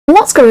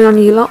What's going on,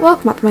 you lot?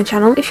 Welcome back to my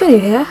channel. If you're new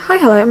here, hi,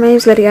 hello, my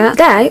name's Lydia.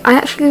 Today I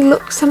actually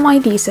look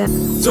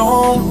semi-decent.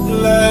 Don't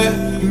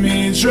let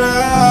me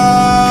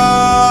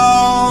drown.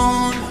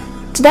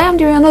 Today I'm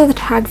doing another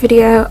tag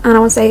video, and I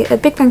want to say a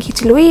big thank you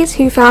to Louise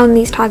who found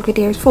these tag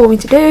videos for me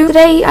to do.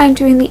 Today I'm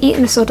doing the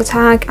eating disorder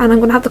tag, and I'm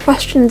going to have the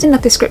questions in the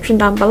description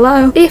down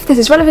below. If this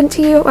is relevant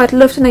to you, I'd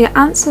love to know your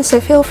answers, so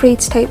feel free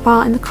to take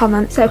part in the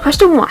comments. So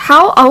question 1,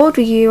 how old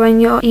were you when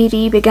your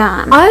ED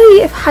began? I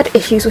have had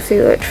issues with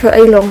food for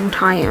a long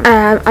time.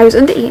 I was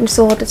under eating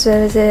disorder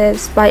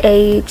services by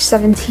age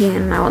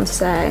 17, I want to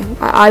say.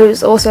 I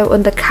was also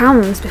under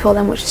CAMS before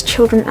then, which is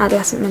Children and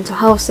Adolescent Mental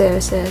Health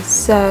Services.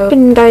 So I've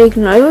been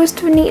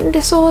diagnosed with an eating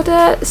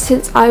disorder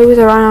since I was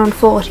around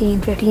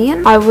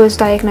 14-15. I was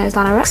diagnosed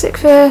anorexic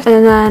first,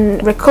 and then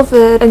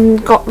recovered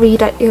and got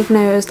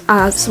re-diagnosed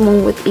as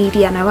someone with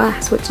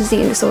EDNOS, which is the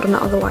eating disorder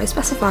not otherwise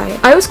specified.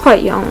 I was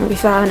quite young, to be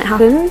fair, when it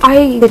happened.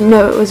 I didn't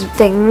know it was a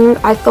thing.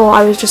 I thought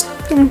I was just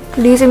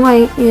losing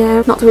weight, you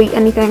know, not to eat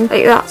anything.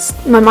 Like,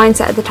 that's my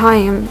mindset at the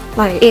time.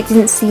 Like, it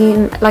didn't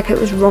seem like it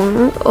was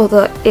wrong or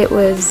that it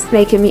was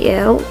making me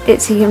ill.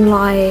 It seemed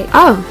like,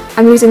 oh,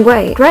 I'm losing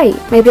weight, great,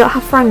 maybe I'll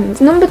have friends.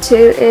 Number 2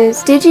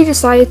 is, did you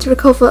decide to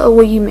recover or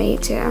were you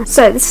made to?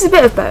 So this is a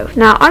bit of both.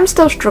 Now, I'm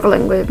still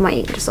struggling with my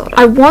eating disorder.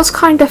 I was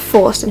kind of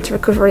forced into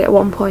recovery at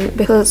one point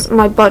because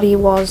my body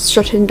was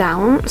shutting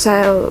down.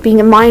 So being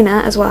a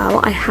minor as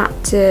well, I had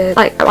to,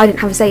 like, I didn't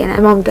have a say in it,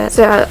 my mum did.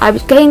 So I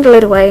gained a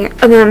little weight,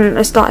 and then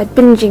I started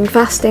binging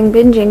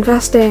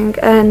fasting,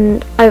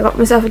 and I got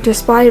myself into a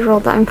spiral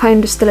that I'm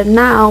kind of still in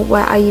now,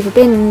 where I either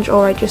binge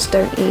or I just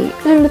don't eat.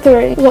 Number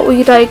 3, what were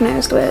you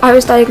diagnosed with? I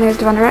was diagnosed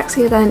with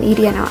anorexia, then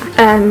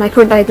EDNOS. My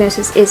current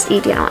diagnosis is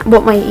EDNOS.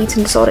 What my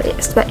eating disorder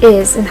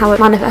is and how it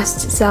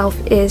manifests itself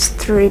is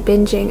through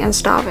binging and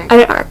starving.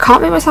 I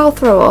can't make myself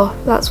throw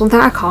up. That's one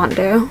thing I can't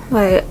do.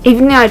 Like,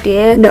 even the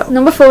idea, no.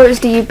 Number 4 is,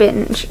 do you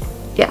binge?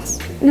 Yes.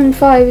 Number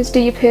 5 is, do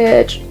you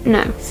purge?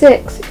 No.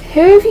 6,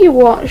 who have you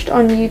watched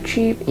on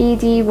YouTube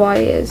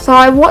EDYs? So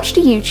I watched a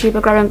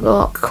YouTuber growing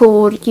up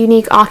called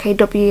Unique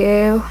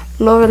RKW,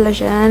 Laura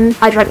Lejeune,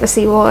 I Drank the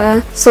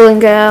Seawater, Sullen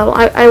Girl.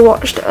 I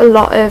watched a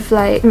lot of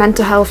like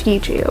mental health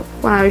YouTube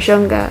when I was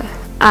younger.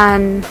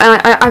 And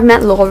I've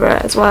met Laura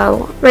as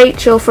well.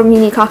 Rachel from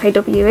Unique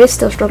RKW is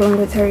still struggling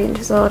with her eating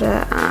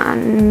disorder,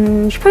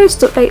 and she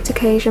posts updates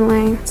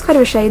occasionally. It's kind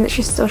of a shame that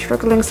she's still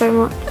struggling so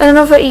much. And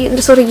another eating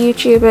disorder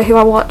YouTuber who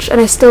I watch,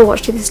 and I still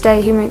watch to this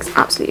day, who makes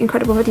absolutely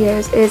incredible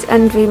videos, is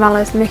Envy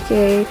Malice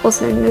Mickey,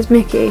 also known as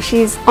Mickey.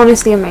 She's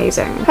honestly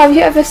amazing. Have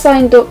you ever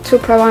signed up to a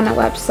Pro-Ana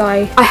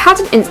website? I had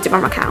an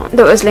Instagram account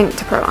that was linked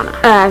to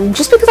Pro-Ana,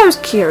 just because I was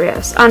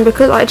curious, and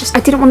because I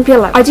didn't want to be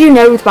alone. I do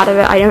know it's bad of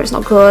it, I know it's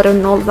not good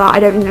and all of that. I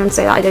don't even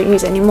say that I don't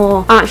use it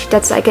anymore. I'm actually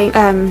dead set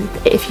again.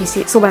 If you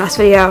saw my last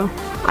video,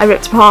 I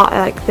ripped apart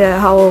like the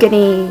whole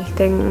skinny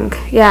thing.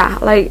 Yeah,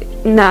 like,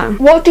 no.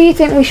 What do you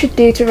think we should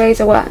do to raise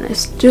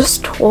awareness?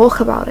 Just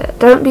talk about it.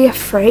 Don't be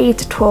afraid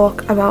to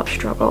talk about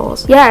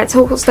struggles. Yeah, it's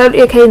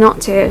totally okay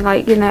not to.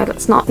 Like, you know,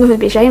 that's nothing to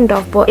be ashamed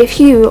of. But if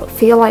you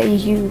feel like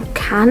you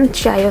can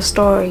share your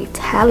story,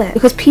 tell it.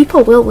 Because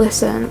people will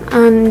listen.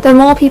 And the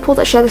more people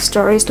that share the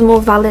stories, the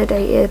more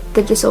validated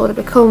the disorder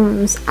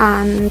becomes.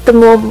 And the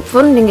more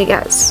funding it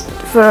gets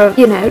for,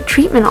 you know,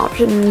 treatment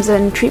options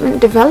and treatment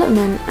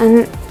development.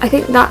 And I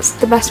think that's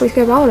the best way to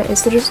go about it,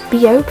 is to just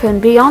be open,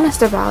 be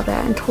honest about it,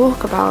 and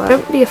talk about it.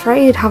 Don't be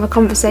afraid, have a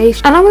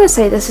conversation. And I'm going to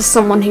say this as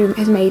someone who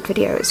has made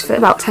videos for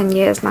about 10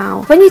 years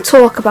now. When you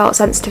talk about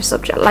sensitive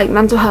subjects like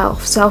mental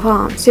health,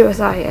 self-harm,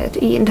 suicide,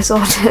 eating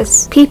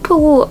disorders,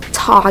 people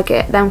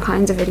target them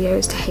kinds of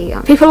videos to hate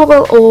on. People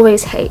will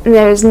always hate, and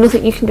there is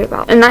nothing you can do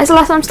about it. And that is a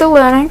lesson I'm still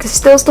learning, because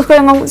there's still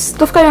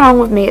stuff going on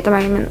with me at the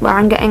moment where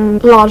I'm getting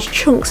large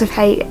chunks of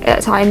hate at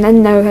a time,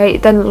 then no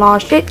hate, then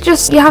large.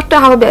 You have to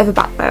have a bit of a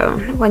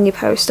backbone when you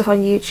post stuff on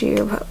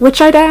YouTube,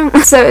 which I don't.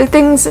 So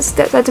things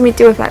that said to me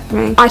do affect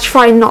me. I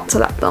try not to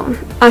let them.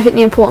 I think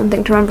the important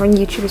thing to remember on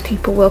YouTube is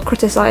people will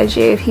criticise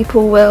you,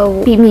 people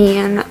will be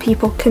mean,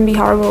 people can be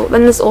horrible.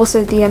 Then there's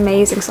also the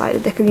amazing side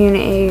of the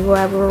community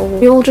where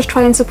we all just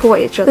try and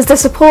support each other. There's the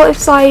supportive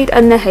side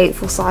and the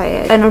hateful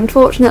side, and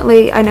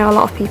unfortunately I know a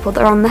lot of people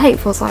that are on the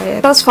hateful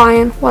side. That's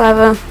fine,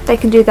 whatever, they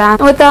can do that.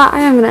 And with that,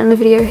 I am going to end the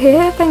video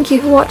here. Thank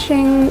you for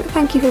watching,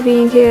 thank you for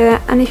being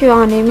here, and if you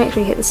are new, make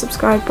sure you hit the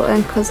subscribe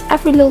button, because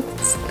every little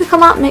click on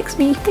that makes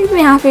me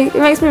happy. It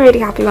makes me really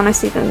happy when I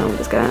see the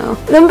numbers going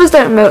up. Numbers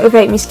don't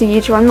motivate me to do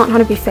YouTube. I'm not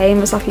trying to be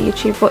famous off of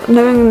YouTube, but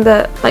knowing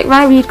that, like, when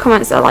I read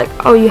comments that are like,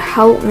 oh, you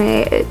helped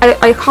me,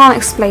 I can't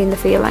explain the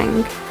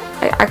feeling.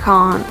 I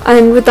can't.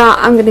 And with that,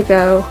 I'm gonna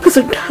go, because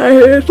I'm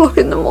tired. It's 1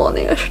 in the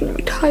morning. I shouldn't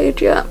be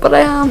tired yet, but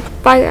I am.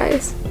 Bye,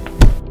 guys.